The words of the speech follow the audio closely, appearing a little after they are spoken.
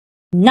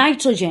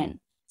Nitrogen.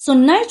 So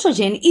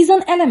nitrogen is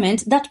an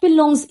element that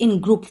belongs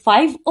in group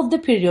 5 of the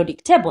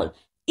periodic table.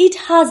 It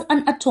has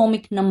an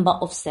atomic number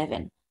of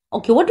 7.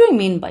 Okay, what do we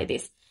mean by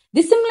this?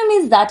 This simply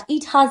means that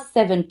it has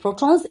 7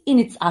 protons in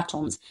its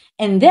atoms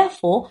and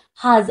therefore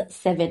has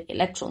 7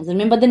 electrons.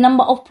 Remember, the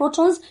number of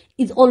protons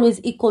is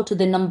always equal to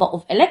the number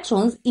of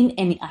electrons in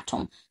any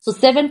atom. So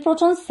 7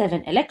 protons,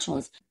 7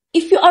 electrons.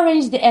 If you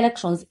arrange the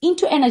electrons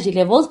into energy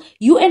levels,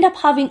 you end up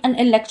having an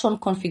electron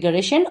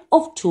configuration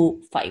of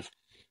 2, 5.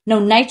 Now,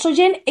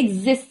 nitrogen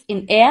exists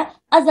in air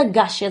as a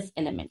gaseous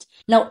element.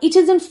 Now, it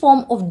is in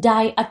form of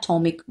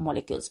diatomic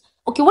molecules.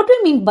 Okay, what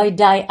do we mean by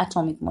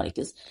diatomic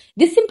molecules?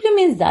 This simply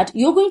means that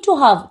you're going to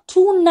have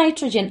 2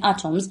 nitrogen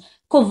atoms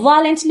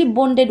covalently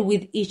bonded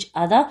with each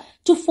other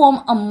to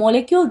form a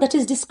molecule that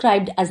is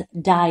described as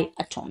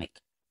diatomic.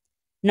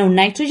 Now,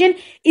 nitrogen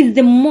is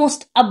the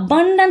most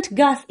abundant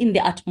gas in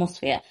the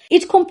atmosphere.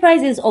 It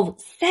comprises of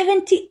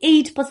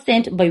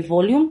 78% by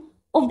volume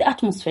of the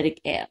atmospheric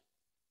air.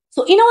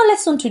 So in our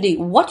lesson today,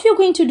 what we're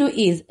going to do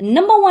is,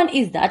 number 1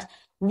 is that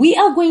we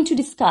are going to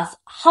discuss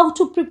how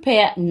to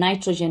prepare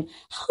nitrogen.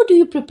 How do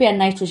you prepare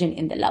nitrogen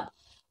in the lab?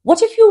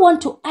 What if you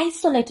want to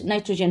isolate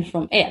nitrogen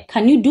from air?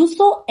 Can you do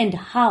so, and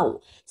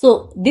how?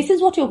 So this is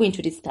what we're going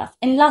to discuss.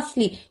 And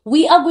lastly,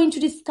 we are going to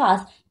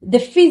discuss the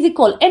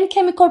physical and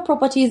chemical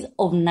properties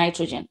of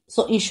nitrogen.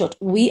 So in short,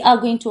 we are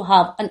going to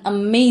have an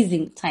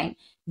amazing time.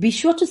 Be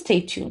sure to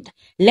stay tuned.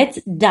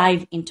 Let's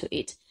dive into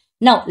it.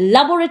 Now,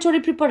 laboratory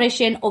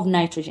preparation of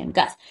nitrogen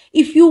gas.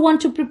 If you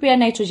want to prepare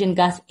nitrogen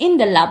gas in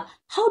the lab,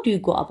 how do you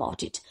go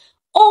about it?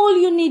 All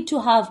you need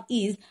to have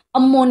is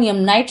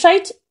ammonium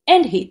nitrate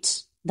and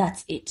heat.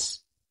 That's it.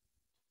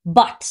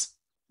 But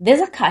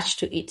there's a catch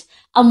to it.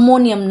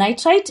 Ammonium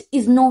nitrate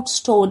is not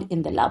stored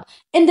in the lab.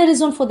 And the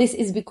reason for this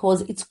is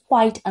because it's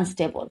quite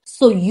unstable.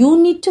 So you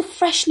need to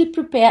freshly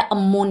prepare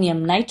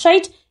ammonium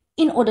nitrate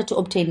in order to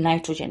obtain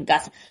nitrogen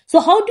gas. So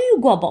how do you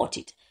go about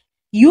it?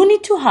 You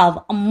need to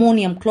have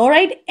ammonium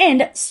chloride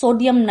and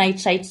sodium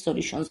nitrite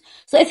solutions.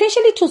 So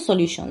essentially 2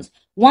 solutions.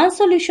 One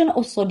solution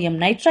of sodium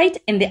nitrite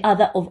and the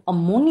other of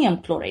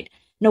ammonium chloride.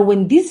 Now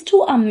when these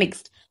 2 are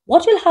mixed,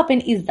 what will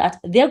happen is that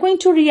they're going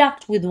to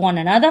react with one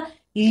another,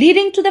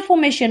 leading to the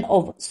formation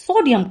of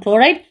sodium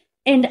chloride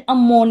and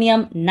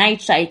ammonium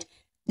nitrite.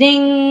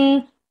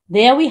 Ding!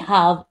 There we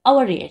have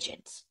our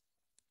reagents.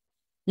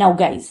 Now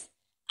guys,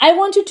 I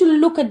want you to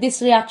look at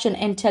this reaction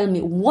and tell me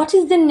what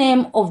is the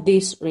name of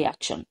this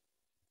reaction.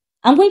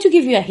 I'm going to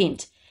give you a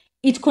hint.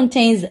 It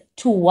contains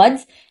 2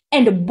 words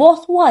and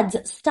both words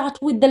start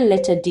with the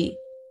letter D.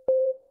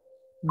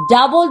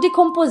 Double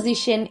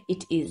decomposition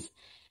it is.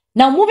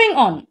 Now moving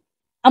on.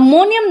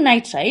 Ammonium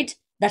nitrite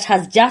that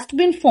has just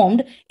been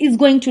formed is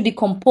going to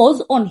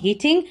decompose on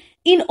heating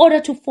in order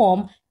to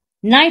form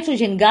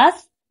nitrogen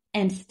gas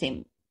and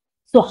steam.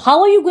 So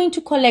how are you going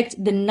to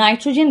collect the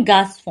nitrogen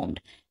gas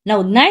formed?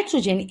 Now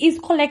nitrogen is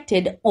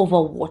collected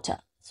over water.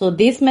 So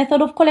this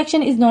method of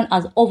collection is known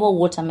as over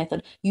water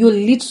method. You're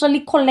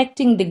literally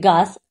collecting the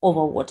gas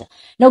over water.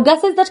 Now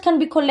gases that can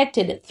be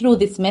collected through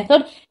this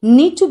method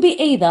need to be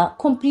either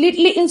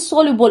completely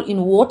insoluble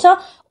in water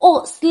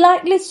or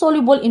slightly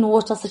soluble in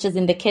water, such as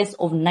in the case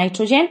of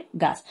nitrogen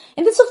gas.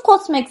 And this of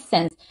course makes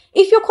sense.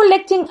 If you're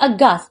collecting a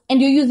gas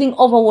and you're using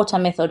over water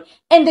method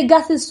and the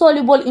gas is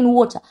soluble in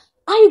water,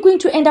 are you going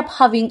to end up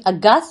having a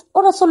gas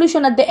or a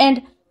solution at the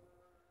end?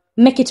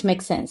 Make it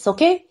make sense,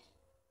 okay?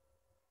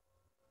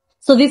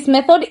 So this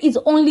method is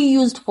only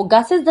used for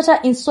gases that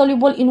are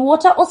insoluble in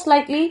water or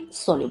slightly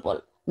soluble.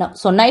 Now,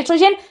 so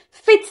nitrogen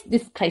fits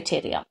this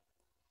criteria.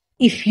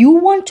 If you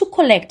want to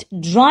collect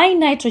dry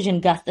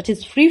nitrogen gas that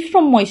is free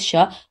from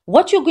moisture,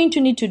 what you're going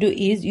to need to do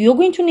is you're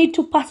going to need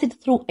to pass it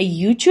through a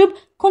U-tube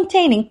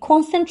containing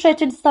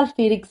concentrated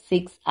sulfuric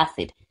 6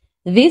 acid.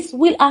 This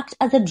will act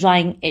as a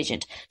drying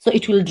agent. So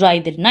it will dry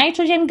the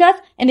nitrogen gas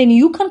and then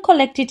you can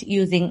collect it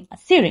using a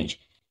syringe.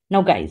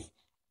 Now guys,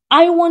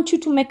 I want you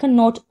to make a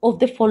note of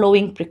the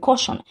following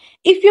precaution.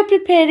 If you're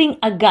preparing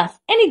a gas,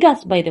 any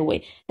gas by the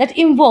way, that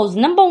involves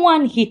number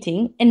 1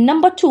 heating and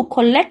number 2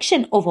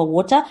 collection over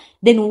water,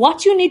 then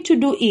what you need to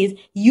do is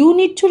you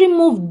need to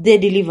remove the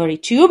delivery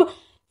tube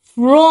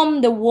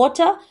from the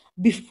water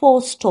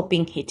before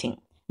stopping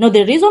heating. Now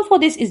the reason for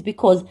this is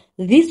because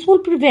this will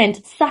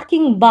prevent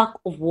sucking back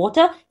of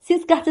water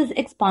since gases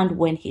expand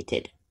when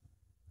heated.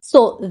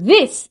 So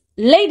this,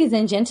 ladies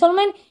and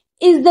gentlemen,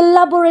 is the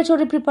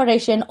laboratory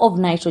preparation of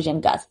nitrogen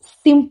gas.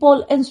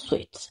 Simple and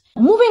sweet.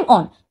 Moving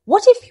on,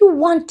 what if you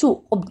want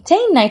to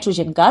obtain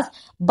nitrogen gas,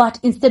 but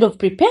instead of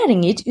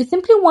preparing it, you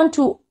simply want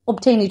to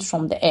obtain it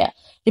from the air?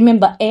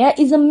 Remember, air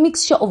is a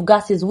mixture of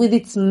gases with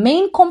its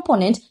main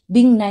component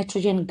being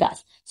nitrogen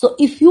gas. So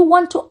if you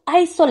want to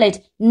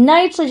isolate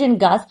nitrogen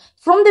gas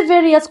from the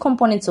various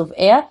components of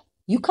air,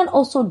 you can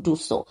also do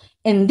so.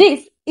 And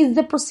this is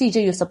the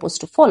procedure you're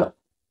supposed to follow.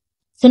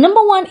 So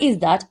number 1 is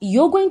that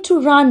you're going to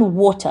run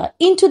water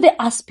into the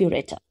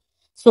aspirator.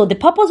 So the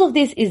purpose of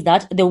this is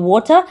that the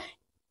water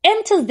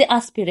enters the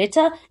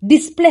aspirator,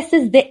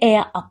 displaces the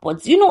air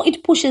upwards. You know,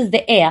 it pushes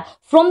the air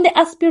from the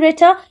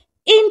aspirator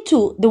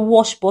into the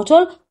wash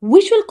bottle,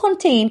 which will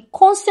contain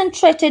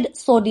concentrated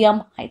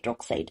sodium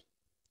hydroxide.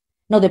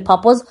 Now, the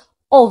purpose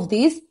of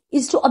this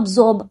is to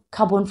absorb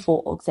carbon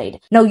dioxide.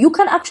 Now, you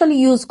can actually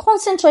use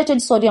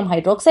concentrated sodium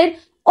hydroxide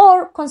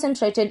or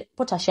concentrated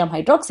potassium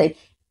hydroxide.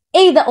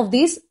 Either of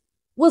these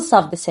will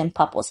serve the same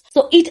purpose.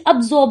 So it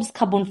absorbs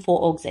carbon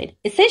dioxide.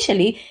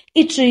 Essentially,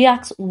 it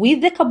reacts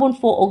with the carbon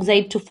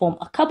dioxide to form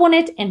a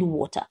carbonate and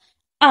water,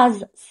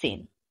 as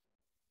seen.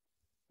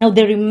 Now,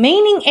 the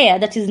remaining air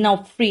that is now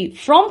free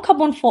from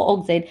carbon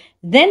dioxide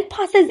then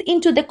passes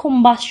into the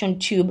combustion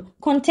tube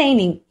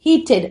containing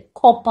heated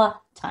copper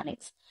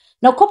tannings.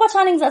 Now, copper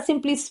tannings are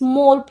simply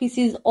small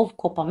pieces of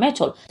copper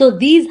metal. So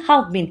these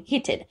have been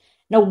heated.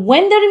 Now,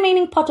 when the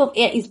remaining part of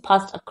air is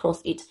passed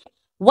across it,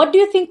 what do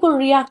you think will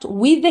react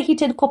with the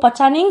heated copper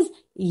tannings?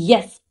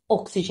 Yes,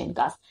 oxygen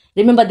gas.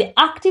 Remember, the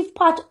active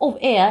part of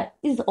air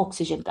is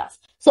oxygen gas.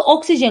 So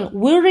oxygen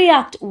will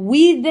react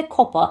with the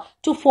copper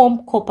to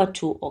form copper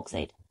 2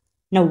 oxide.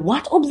 Now,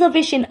 what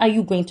observation are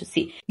you going to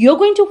see? You're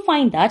going to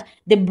find that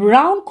the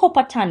brown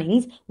copper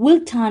tannings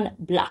will turn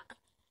black.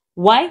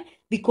 Why?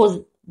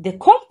 Because the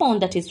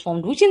compound that is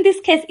formed, which in this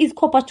case is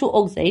copper 2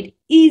 oxide,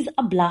 is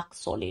a black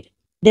solid.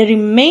 The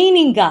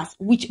remaining gas,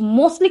 which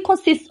mostly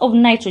consists of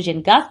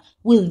nitrogen gas,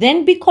 will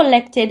then be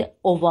collected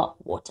over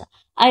water.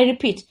 I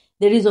repeat,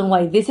 the reason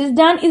why this is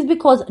done is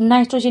because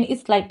nitrogen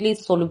is slightly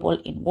soluble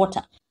in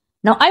water.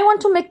 Now, I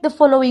want to make the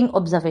following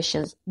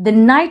observations. The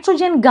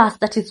nitrogen gas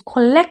that is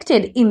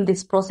collected in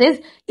this process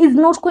is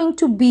not going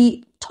to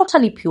be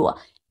totally pure.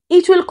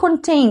 It will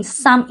contain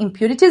some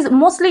impurities,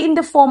 mostly in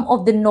the form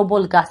of the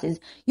noble gases,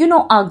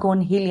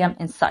 argon, helium,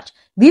 and such.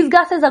 These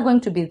gases are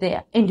going to be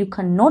there, and you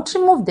cannot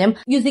remove them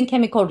using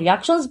chemical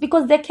reactions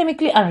because they're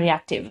chemically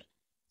unreactive.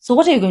 So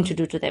what are you going to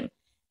do to them?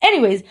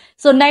 Anyways,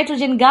 so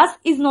nitrogen gas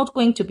is not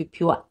going to be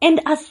pure,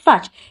 and as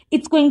such,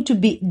 it's going to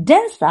be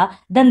denser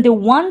than the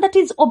one that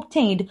is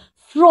obtained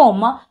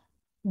from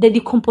the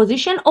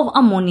decomposition of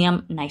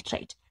ammonium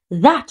nitrate.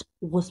 That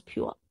was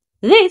pure.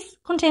 This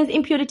contains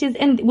impurities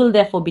and will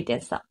therefore be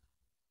denser.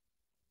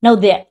 Now,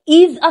 there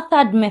is a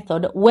third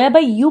method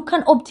whereby you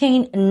can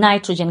obtain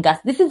nitrogen gas.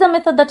 This is a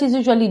method that is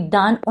usually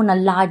done on a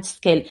large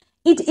scale.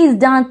 It is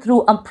done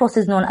through a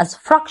process known as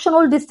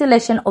fractional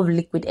distillation of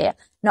liquid air.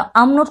 Now,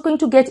 I'm not going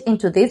to get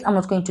into this. I'm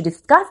not going to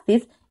discuss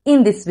this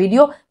in this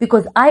video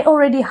because I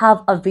already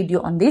have a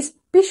video on this.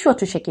 Be sure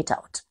to check it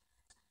out.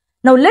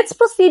 Now, let's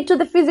proceed to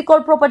the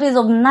physical properties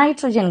of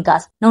nitrogen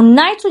gas. Now,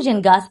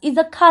 nitrogen gas is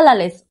a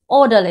colorless,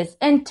 odorless,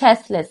 and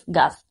tasteless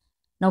gas.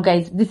 Now,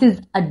 guys, this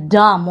is a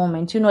duh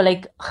moment,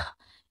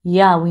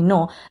 yeah, we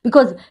know,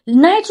 because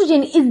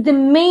nitrogen is the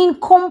main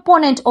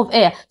component of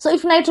air. So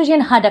if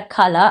nitrogen had a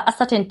color, a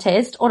certain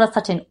taste, or a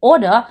certain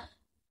odor,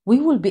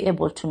 we will be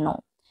able to know.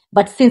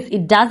 But since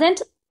it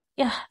doesn't,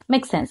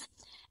 makes sense.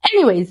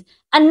 Anyways,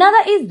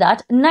 another is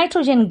that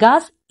nitrogen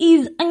gas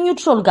is a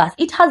neutral gas.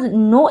 It has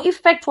no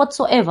effect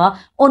whatsoever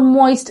on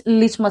moist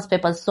litmus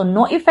papers. So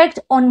no effect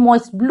on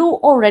moist blue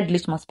or red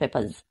litmus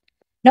papers.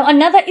 Now,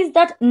 another is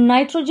that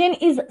nitrogen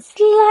is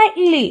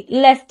slightly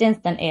less dense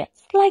than air,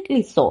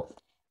 slightly so.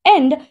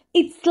 And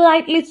it's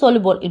slightly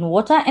soluble in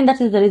water, and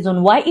that is the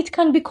reason why it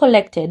can be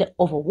collected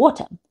over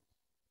water.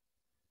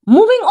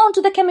 Moving on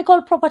to the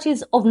chemical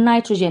properties of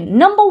nitrogen.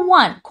 Number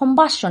 1,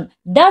 combustion.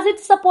 Does it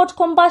support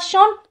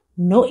combustion?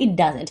 No, it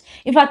doesn't.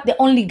 In fact, the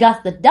only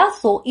gas that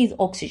does so is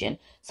oxygen.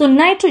 So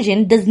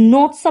nitrogen does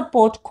not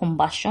support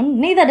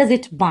combustion, neither does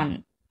it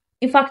burn.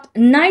 In fact,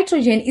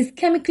 nitrogen is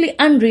chemically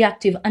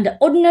unreactive under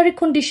ordinary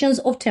conditions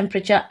of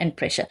temperature and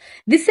pressure.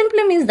 This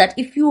simply means that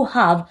if you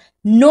have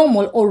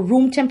normal or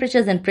room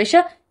temperatures and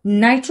pressure,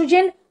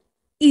 nitrogen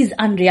is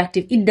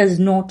unreactive. It does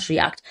not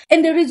react.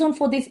 And the reason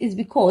for this is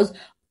because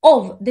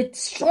of the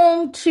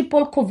strong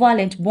triple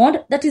covalent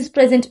bond that is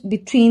present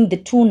between the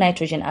two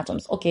nitrogen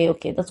atoms.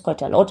 Okay, that's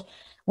quite a lot.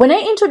 When I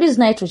introduced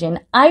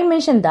nitrogen, I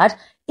mentioned that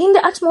in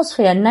the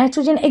atmosphere,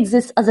 nitrogen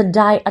exists as a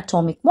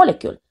diatomic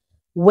molecule,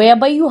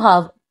 whereby you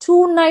have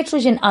two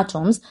nitrogen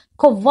atoms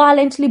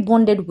covalently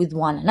bonded with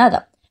one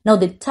another. Now,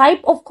 the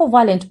type of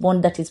covalent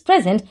bond that is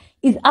present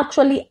is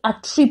actually a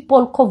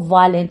triple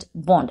covalent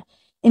bond.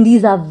 And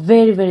these are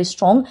very, very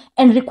strong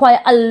and require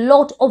a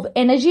lot of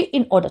energy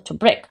in order to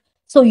break.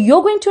 So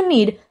you're going to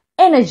need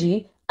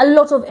energy, a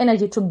lot of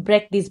energy to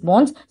break these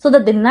bonds so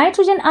that the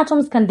nitrogen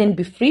atoms can then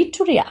be free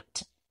to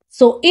react.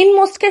 So in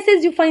most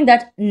cases, you find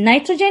that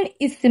nitrogen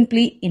is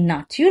simply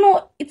inert.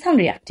 It's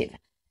unreactive.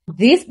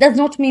 This does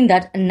not mean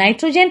that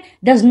nitrogen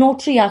does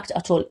not react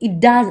at all. It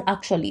does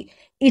actually.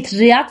 It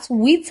reacts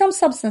with some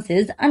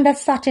substances under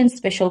certain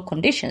special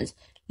conditions.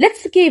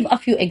 Let's give a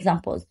few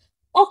examples.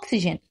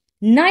 Oxygen,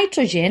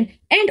 nitrogen,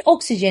 and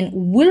oxygen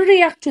will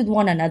react with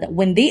one another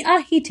when they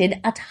are heated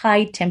at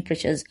high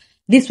temperatures.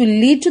 This will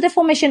lead to the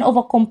formation of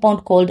a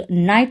compound called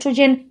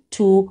nitrogen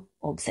 2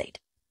 oxide.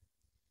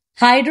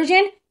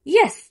 Hydrogen,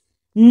 yes,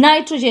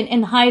 nitrogen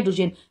and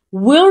hydrogen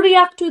will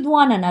react with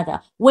one another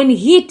when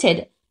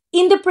heated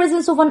in the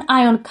presence of an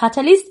ion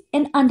catalyst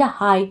and under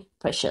high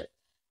pressure.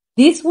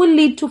 This will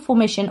lead to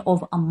formation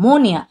of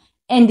ammonia.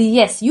 And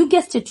yes, you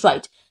guessed it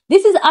right.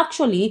 This is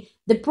actually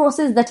the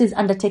process that is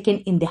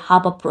undertaken in the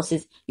Haber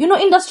process. You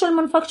know industrial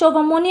manufacture of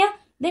ammonia?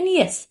 Then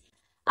yes.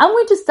 I'm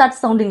going to start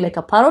sounding like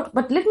a parrot,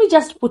 but let me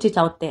just put it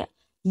out there.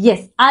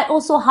 Yes, I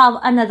also have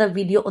another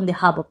video on the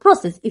Haber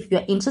process. If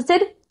you're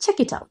interested, check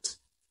it out.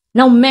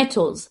 Now,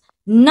 metals.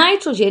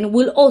 Nitrogen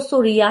will also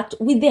react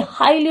with the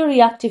highly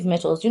reactive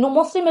metals,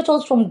 mostly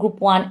metals from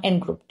group 1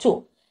 and group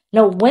 2.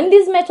 Now, when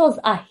these metals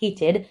are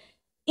heated,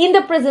 in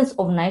the presence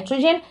of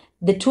nitrogen,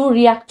 the two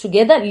react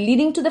together,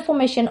 leading to the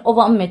formation of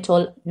a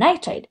metal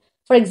nitride.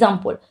 For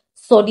example,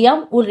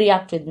 sodium will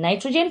react with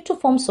nitrogen to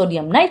form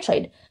sodium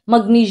nitride,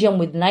 magnesium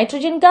with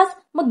nitrogen gas,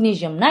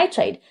 magnesium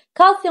nitride,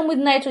 calcium with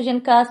nitrogen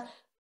gas,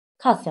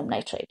 calcium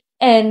nitride.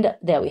 And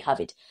there we have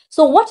it.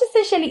 So what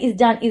essentially is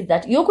done is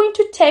that you're going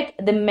to take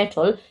the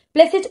metal,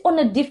 place it on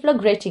a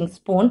deflagrating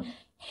spoon,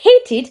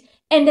 heat it,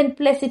 and then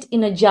place it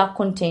in a jar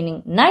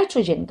containing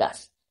nitrogen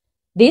gas.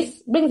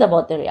 This brings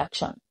about the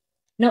reaction.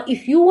 Now,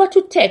 if you were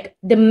to take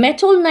the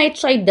metal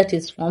nitride that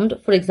is formed,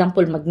 for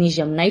example,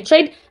 magnesium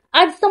nitride,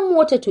 add some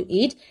water to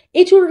it,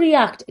 it will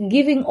react,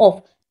 giving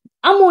off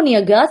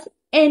ammonia gas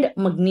and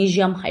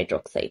magnesium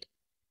hydroxide.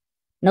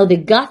 Now, the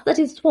gas that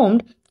is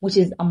formed, which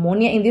is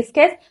ammonia in this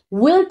case,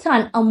 will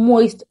turn a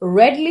moist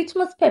red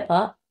litmus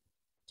paper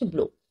to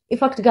blue. In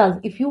fact,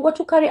 girls, if you were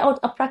to carry out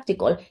a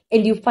practical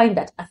and you find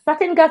that a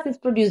certain gas is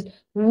produced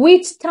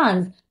which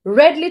turns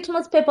red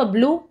litmus paper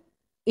blue,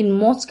 in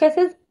most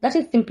cases, that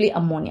is simply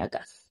ammonia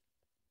gas.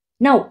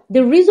 Now,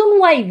 the reason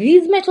why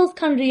these metals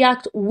can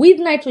react with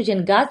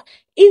nitrogen gas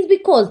is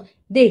because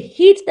the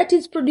heat that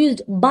is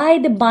produced by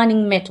the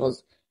burning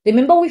metals.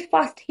 Remember, we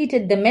first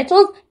heated the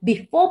metals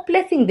before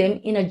placing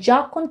them in a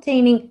jar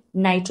containing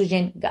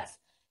nitrogen gas.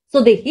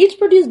 So the heat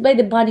produced by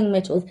the burning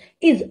metals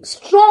is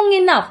strong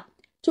enough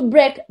to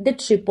break the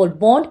triple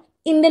bond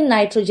in the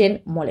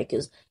nitrogen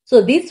molecules.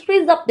 So this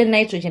frees up the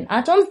nitrogen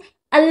atoms,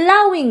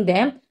 allowing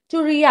them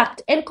to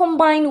react and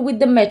combine with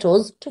the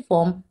metals to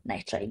form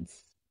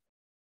nitrides.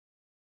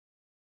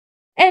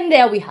 And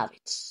there we have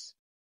it.